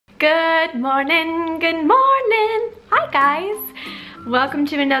Good morning, good morning. Hi guys, welcome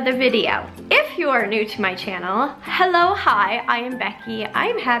to another video. If you are new to my channel, hello, hi, I am Becky.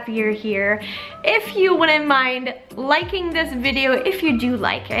 I'm happy you're here. If you wouldn't mind liking this video, if you do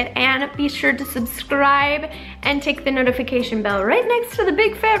like it, and be sure to subscribe and take the notification bell right next to the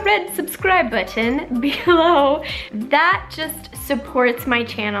big fat red subscribe button below. That just supports my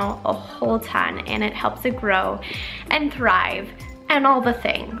channel a whole ton and it helps it grow and thrive and all the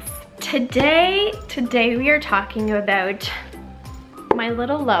things. Today we are talking about my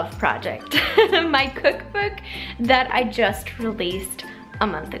little love project, my cookbook that I just released a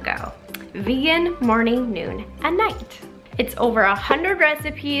month ago. Vegan morning, noon, and night. It's over 100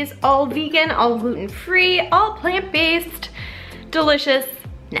 recipes, all vegan, all gluten-free, all plant-based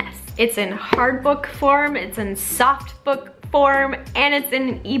deliciousness. It's in hard book form, it's in soft book form, and it's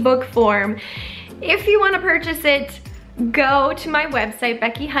in ebook form. If you want to purchase it, go to my website,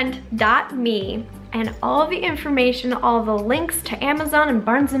 beckyhunt.me, and all the information, all the links to Amazon and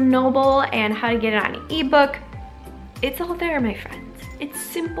Barnes & Noble and how to get it on an ebook, it's all there, my friends. It's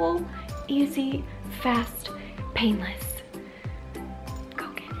simple, easy, fast, painless. Go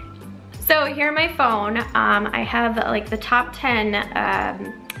get it. So here on my phone, I have like the top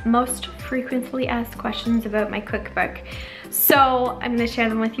 10 most frequently asked questions about my cookbook. So I'm gonna share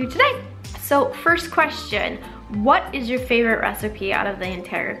them with you today. So first question, what is your favorite recipe out of the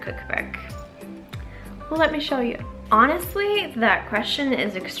entire cookbook? Well, let me show you. Honestly, that question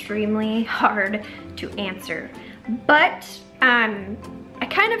is extremely hard to answer, but I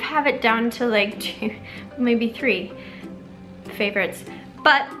kind of have it down to like 2, maybe 3 favorites,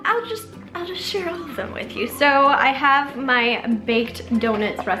 but I'll just share all of them with you. So I have my baked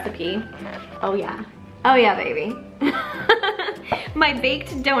donuts recipe. Oh yeah, baby. My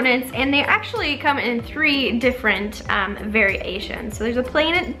baked donuts, and they actually come in 3 different variations. So there's a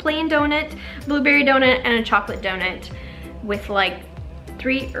plain donut, blueberry donut, and a chocolate donut with like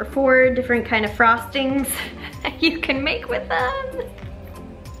 3 or 4 different kind of frostings that you can make with them.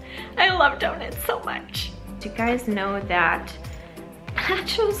 I love donuts so much. Do you guys know that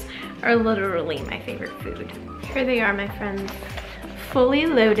nachos are literally my favorite food? Here they are, my friends. Fully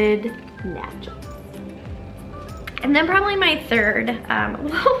loaded nachos. And then probably my third,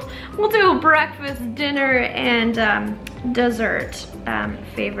 we'll do breakfast, dinner, and dessert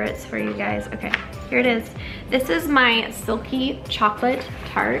favorites for you guys. Okay, here it is. This is my silky chocolate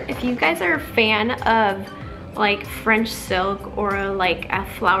tart. If you guys are a fan of like French silk or like a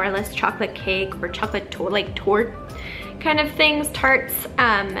flourless chocolate cake or chocolate tort kind of things, tarts,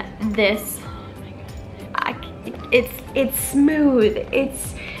 this, oh my God, it's smooth.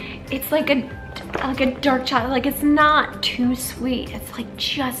 It's like a dark chocolate, like it's not too sweet, it's like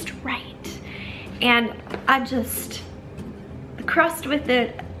just right. And the crust with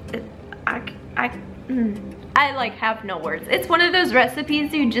it, I like have no words. It's one of those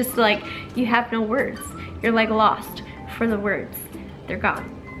recipes you just like, you have no words. You're like lost for the words. They're gone.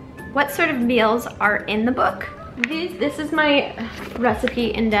 What sort of meals are in the book? This is my recipe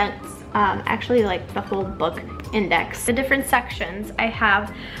index, actually like the whole book index. The different sections, I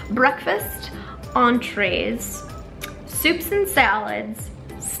have breakfast, entrees, soups and salads,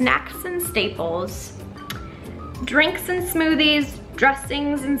 snacks and staples, drinks and smoothies,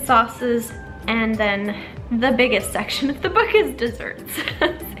 dressings and sauces, and then the biggest section of the book is desserts.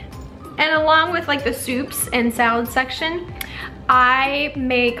 And along with like the soups and salad section, I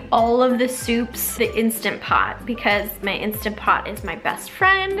make all of the soups the Instant Pot because my Instant Pot is my best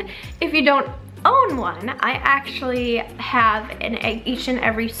friend. If you don't own one, I actually have each and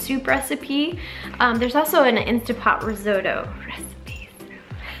every soup recipe. There's also an Instant Pot risotto recipe.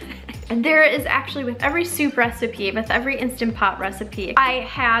 And there is actually, with every soup recipe, with every Instant Pot recipe, I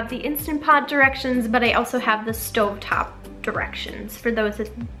have the Instant Pot directions, but I also have the stovetop directions for those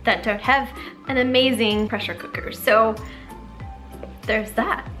that don't have an amazing pressure cooker. So there's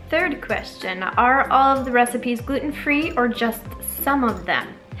that. Third question, are all of the recipes gluten-free or just some of them?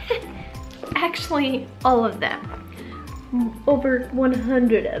 Actually, all of them. Over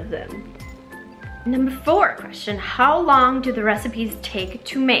 100 of them. Number 4 question, how long do the recipes take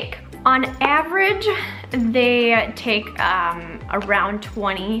to make? On average, they take around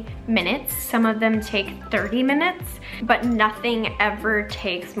 20 minutes. Some of them take 30 minutes, but nothing ever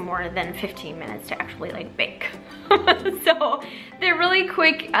takes more than 15 minutes to actually like bake. So they're really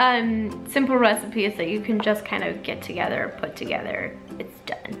quick, simple recipes that you can just kind of get together, put together. It's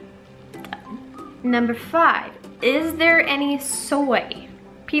done. Number 5, is there any soy?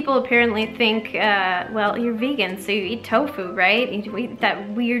 People apparently think, well, you're vegan, so you eat tofu, right? You eat that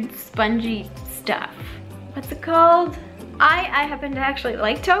weird spongy stuff. What's it called? I happen to actually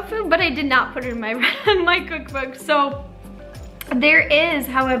like tofu, but I did not put it in my, my cookbook. So there is,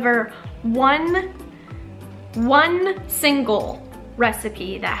 however, one single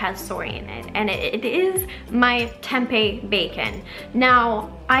recipe that has soy in it, and it is my tempeh bacon.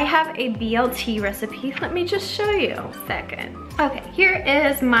 Now, I have a BLT recipe. Let me just show you a second. Okay, here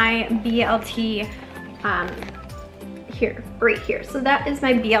is my BLT, right here. So that is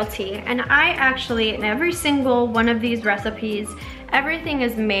my BLT, and I actually, in every single one of these recipes, everything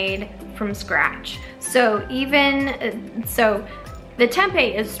is made from scratch. So even, so the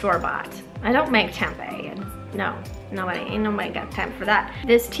tempeh is store-bought. I don't make tempeh. No, ain't nobody got time for that.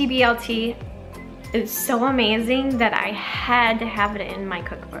 This TBLT is so amazing that I had to have it in my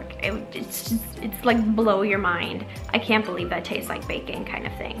cookbook. It's like blow your mind. I can't believe that tastes like bacon kind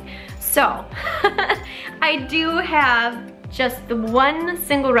of thing. So I do have just the one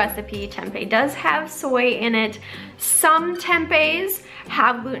single recipe. Tempeh does have soy in it. Some tempehs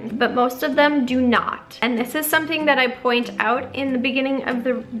have gluten, but most of them do not. And this is something that I point out in the beginning of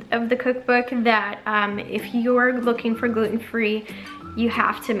the cookbook, that if you're looking for gluten-free, you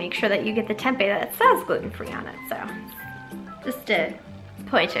have to make sure that you get the tempeh that says gluten-free on it. So just a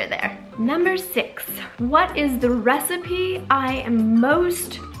pointer there. Number 6, what is the recipe I am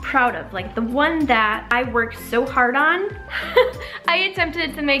most proud of? Like the one that I worked so hard on. I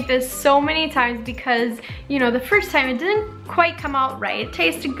attempted to make this so many times because, you know, the first time it didn't quite come out right. It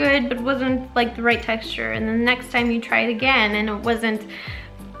tasted good, but wasn't like the right texture. And then the next time you try it again and it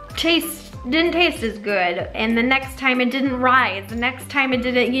didn't taste as good. And the next time it didn't rise. The next time it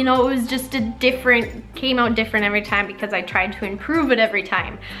didn't, you know, it was just came out different every time because I tried to improve it every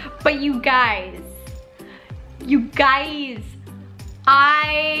time. But you guys,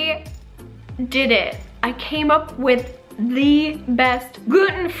 I did it. I came up with the best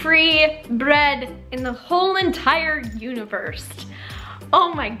gluten-free bread in the whole entire universe.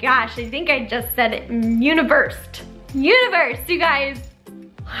 Oh my gosh, I think I just said it. Universe, you guys.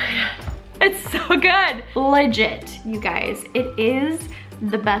 It's so good. Legit, you guys. It is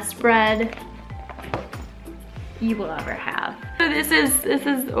the best bread you will ever have. So this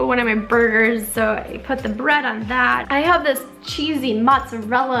is one of my burgers, so I put the bread on that. I have this cheesy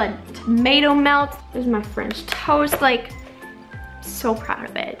mozzarella tomato melt. There's my French toast. Like, so proud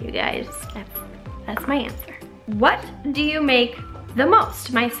of it, you guys. That's my answer. What do you make the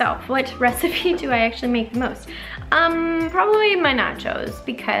most myself? What recipe do I actually make the most? Probably my nachos,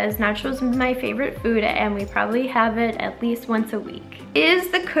 because nachos is my favorite food and we probably have it at least once a week.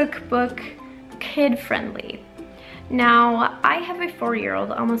 Is the cookbook kid-friendly? Now, I have a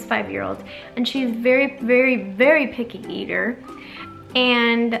 4-year-old, almost 5-year-old, and she's very, very, very picky eater.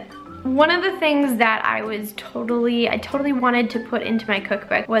 And one of the things that I totally wanted to put into my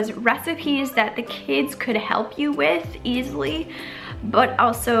cookbook was recipes that the kids could help you with easily, but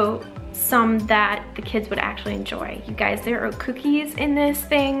also some that the kids would actually enjoy. You guys, there are cookies in this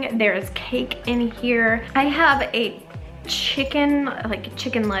thing. There's cake in here. I have a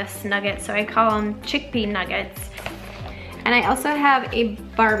chickenless nugget, so I call them chickpea nuggets. And I also have a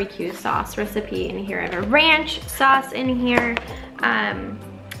barbecue sauce recipe in here. I have a ranch sauce in here.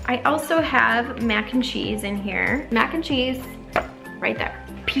 I also have mac and cheese in here. Mac and cheese, right there.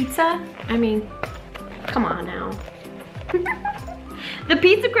 Pizza, I mean, come on now. The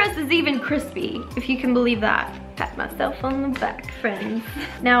pizza crust is even crispy, if you can believe that. Pat myself on the back, friends.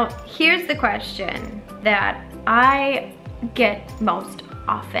 Now, here's the question that I get most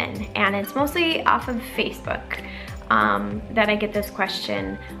often, and it's mostly off of Facebook that I get this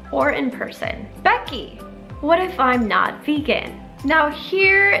question, or in person. Becky, what if I'm not vegan? Now,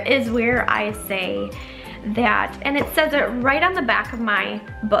 here is where I say that, and it says it right on the back of my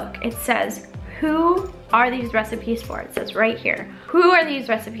book. It says, who are these recipes for? It says right here, who are these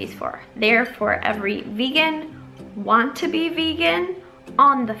recipes for? They're for every vegan, want to be vegan,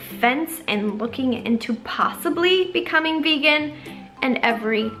 on the fence and looking into possibly becoming vegan, and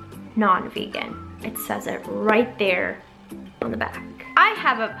every non-vegan. It says it right there on the back. I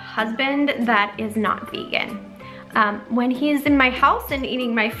have a husband that is not vegan. When he's in my house and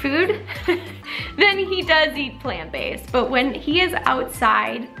eating my food, then he does eat plant-based. But when he is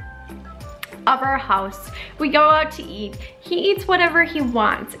outside of our house, we go out to eat, he eats whatever he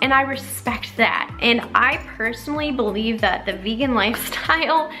wants, and I respect that. And I personally believe that the vegan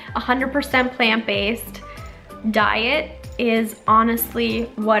lifestyle, 100% plant-based diet, is honestly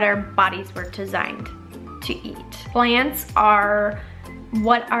what our bodies were designed to eat. Plants are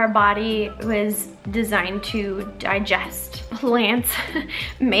what our body was designed to digest. Plants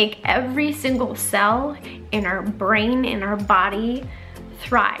make every single cell in our brain, in our body,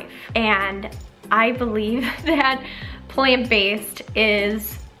 thrive. And I believe that plant-based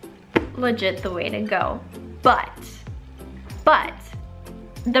is legit the way to go. But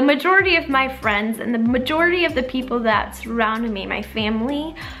the majority of my friends and the majority of the people that surround me, my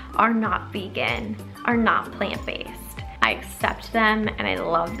family, are not vegan, are not plant-based. I accept them and I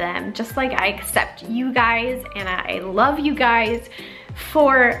love them, just like I accept you guys and I love you guys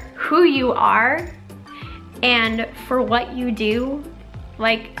for who you are and for what you do.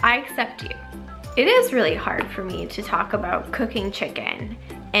 Like, I accept you. It is really hard for me to talk about cooking chicken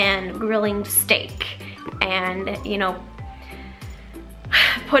and grilling steak and, you know,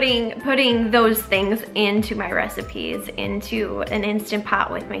 putting those things into my recipes, into an Instant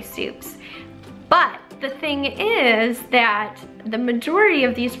Pot with my soups. But the thing is that the majority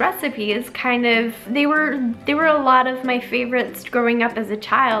of these recipes kind of, they were a lot of my favorites growing up as a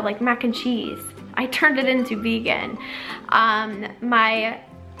child, like mac and cheese. I turned it into vegan. My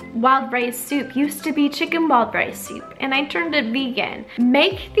wild rice soup used to be chicken wild rice soup and I turned it vegan.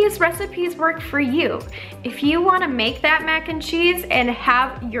 Make these recipes work for you. If you want to make that mac and cheese and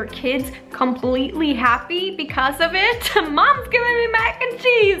have your kids completely happy because of it, mom's giving me mac and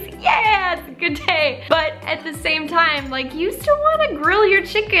cheese, yeah, it's a good day. But at the same time, like, you still want to grill your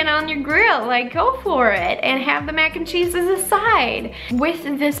chicken on your grill, like, go for it and have the mac and cheese as a side. With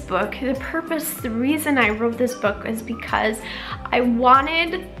this book, the reason I wrote this book is because I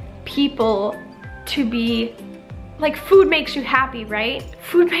wanted people to be, like, food makes you happy, right?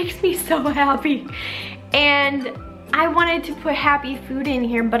 Food makes me so happy. And I wanted to put happy food in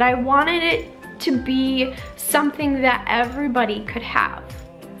here, but I wanted it to be something that everybody could have.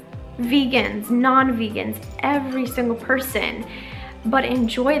 Vegans, non-vegans, every single person, but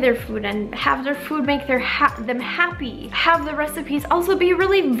enjoy their food and have their food make them happy. Have the recipes also be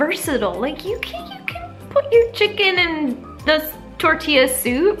really versatile. Like, you can put your chicken in the tortilla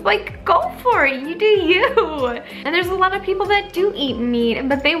soup, like, go for it, you do you. And there's a lot of people that do eat meat,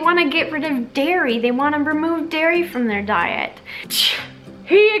 but they want to get rid of dairy. They want to remove dairy from their diet.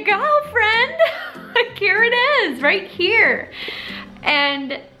 Here you go, friend. Here it is, right here.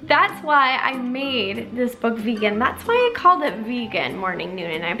 And that's why I made this book vegan. That's why I called it Vegan Morning,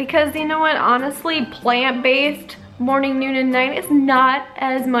 Noon, and Night, because you know what, honestly, plant-based morning, noon, and night is not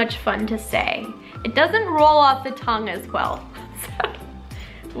as much fun to say. It doesn't roll off the tongue as well.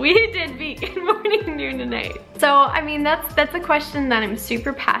 So we did vegan morning, noon, and night. So I mean, that's a question that I'm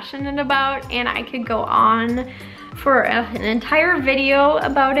super passionate about, and I could go on for an entire video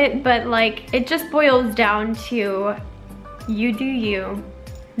about it, but like, it just boils down to you do you.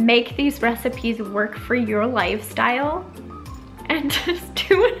 Make these recipes work for your lifestyle and just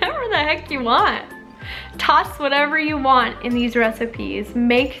do whatever the heck you want. Toss whatever you want in these recipes.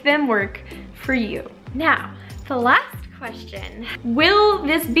 Make them work for you. Now, the last question. Will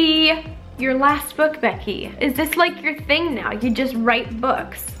this be your last book, Becky? Is this like your thing now? You just write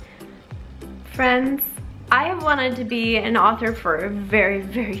books? Friends, I have wanted to be an author for a very,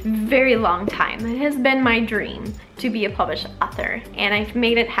 very, very long time. It has been my dream to be a published author, and I've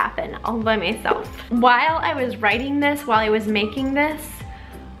made it happen all by myself. While I was writing this, while I was making this,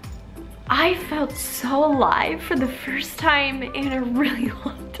 I felt so alive for the first time in a really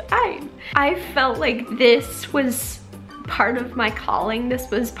long time. I felt like this was part of my calling. This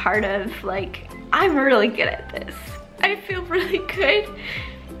was part of, like, I'm really good at this. I feel really good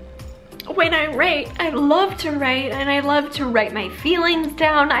when I write. I love to write, and I love to write my feelings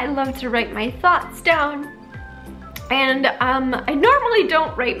down. I love to write my thoughts down. And I normally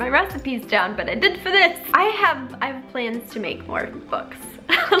don't write my recipes down, but I did for this. I have plans to make more books.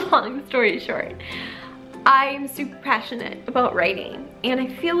 Long story short, I'm super passionate about writing, and I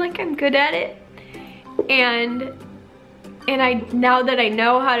feel like I'm good at it. And now that I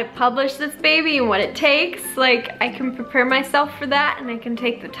know how to publish this baby and what it takes, like, I can prepare myself for that, and I can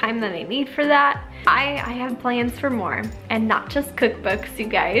take the time that I need for that. I have plans for more, and not just cookbooks, you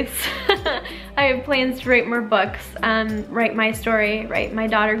guys. I have plans to write more books, write my story, write my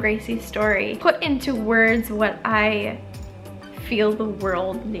daughter Gracie's story, put into words what I feel the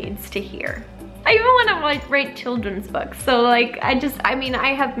world needs to hear. I even want to, like, write children's books. So, like, I mean,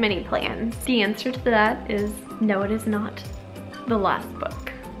 I have many plans. The answer to that is no, it is not the last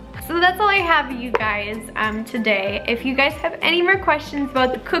book. So that's all I have, you guys, today. If you guys have any more questions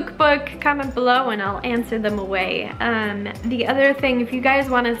about the cookbook, comment below and I'll answer them away. The other thing, if you guys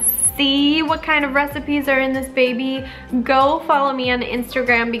want to see what kind of recipes are in this baby, go follow me on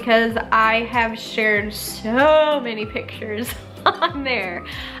Instagram, because I have shared so many pictures on there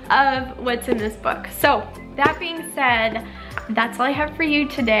of what's in this book. So that being said, that's all I have for you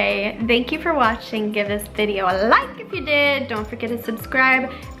today. Thank you for watching. Give this video a like if you did. Don't forget to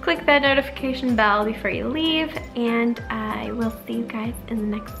subscribe. Click that notification bell before you leave. And I will see you guys in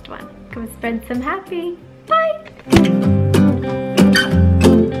the next one. Go spread some happy. Bye.